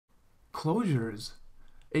Closures.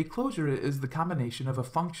 A closure is the combination of a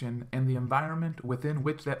function and the environment within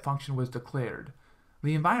which that function was declared.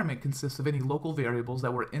 The environment consists of any local variables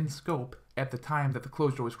that were in scope at the time that the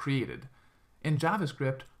closure was created. In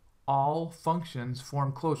JavaScript, all functions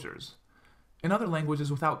form closures. In other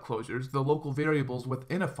languages without closures, the local variables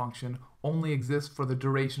within a function only exist for the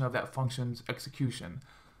duration of that function's execution.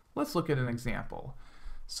 Let's look at an example.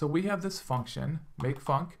 So we have this function,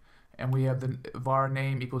 makefunc, and we have the var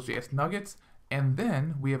name equals JSNuggets, and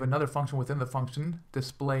then we have another function within the function,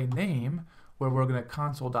 display name, where we're going to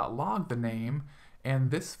console.log the name,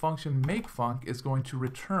 and this function makefunc is going to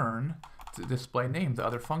return the display name, the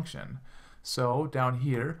other function. So down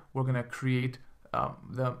here, we're going to create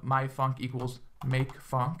the myfunc equals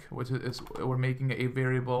makefunc, which is we're making a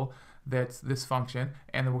variable that's this function,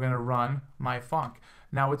 and then we're going to run myfunc.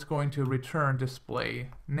 Now it's going to return display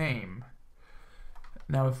name.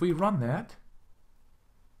 Now if we run that,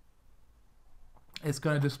 it's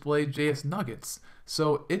going to display JSNuggets.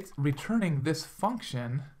 So it's returning this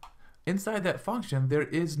function. Inside that function, there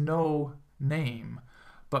is no name,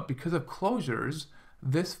 but because of closures,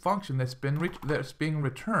 this function that's being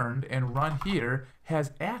returned and run here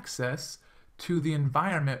has access to the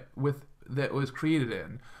environment that was created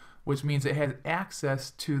in, which means it has access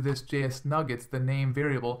to this JSNuggets, the name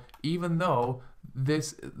variable, even though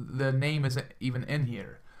the name isn't even in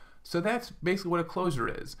here. So that's basically what a closure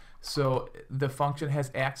is. So the function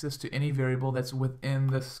has access to any variable that's within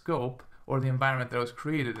the scope or the environment that it was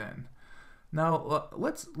created in. Now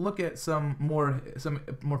let's look at some more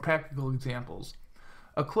practical examples.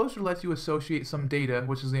 A closure lets you associate some data,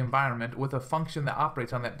 which is the environment, with a function that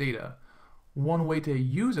operates on that data. One way to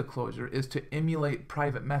use a closure is to emulate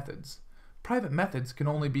private methods. Private methods can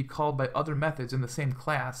only be called by other methods in the same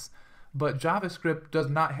class, but JavaScript does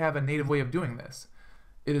not have a native way of doing this.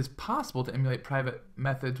 It is possible to emulate private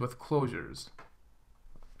methods with closures.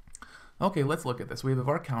 Okay, let's look at this. We have a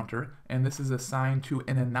var counter, and this is assigned to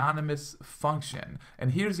an anonymous function.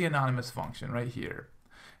 And here's the anonymous function right here.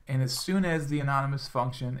 And as soon as the anonymous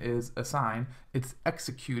function is assigned, it's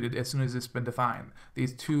executed as soon as it's been defined.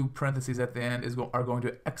 These two parentheses at the end are going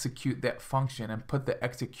to execute that function and put the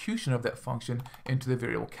execution of that function into the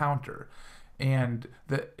variable counter. And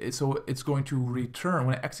so it's going to return,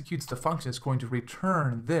 when it executes the function, it's going to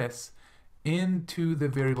return this into the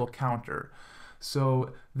variable counter.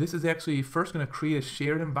 So this is actually first going to create a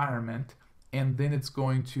shared environment, and then it's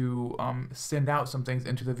going to send out some things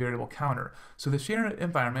into the variable counter. So the shared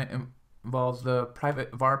environment involves the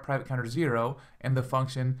var private counter 0 and the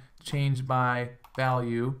function change by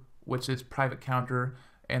value, which is private counter,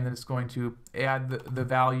 and then it's going to add the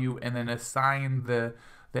value and then assign the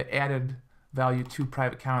added value to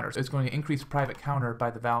private counter. So it's going to increase private counter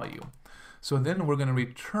by the value. So then we're going to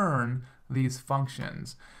return these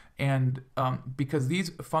functions, and because these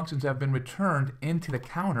functions have been returned into the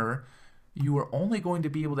counter, you are only going to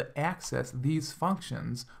be able to access these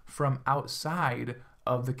functions from outside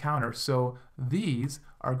of the counter. So these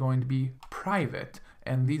are going to be private,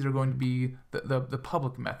 and these are going to be the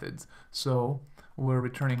public methods. So we're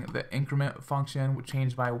returning the increment function,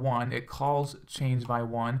 change by 1. It calls change by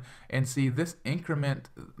 1, and see this increment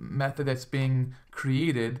method that's being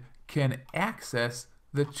created can access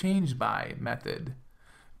the change by method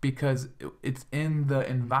because it's in the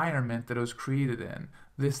environment that it was created in.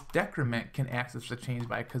 This decrement can access the change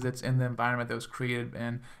by because it's in the environment that was created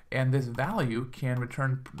in, and this value can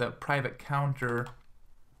return the private counter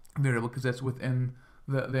variable because that's within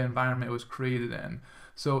the environment it was created in.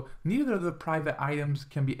 So neither of the private items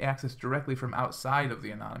can be accessed directly from outside of the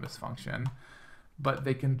anonymous function, but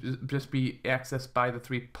they can just be accessed by the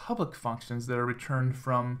three public functions that are returned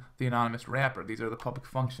from the anonymous wrapper. These are the public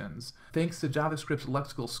functions. Thanks to JavaScript's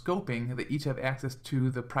lexical scoping, they each have access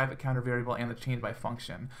to the private counter variable and the change by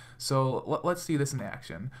function. So let's see this in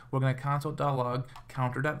action. We're going to console.log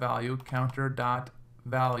counter.value,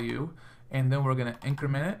 counter.value, and then we're going to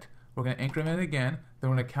increment it. We're going to increment it again.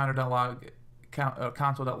 Then we're going to console.log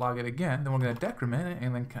it again. Then we're going to decrement it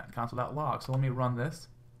and then console.log. So let me run this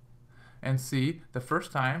and see the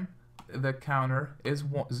first time the counter is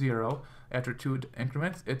 0. After 2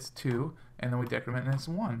 increments, it's 2, and then we decrement and it's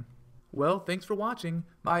 1. Well, thanks for watching.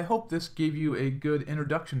 I hope this gave you a good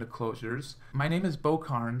introduction to closures. My name is Beau,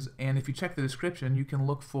 and if you check the description, you can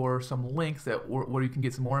look for some links where you can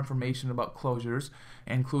get some more information about closures,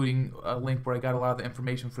 including a link where I got a lot of the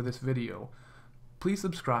information for this video. Please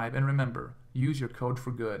subscribe, and remember, use your code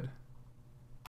for good.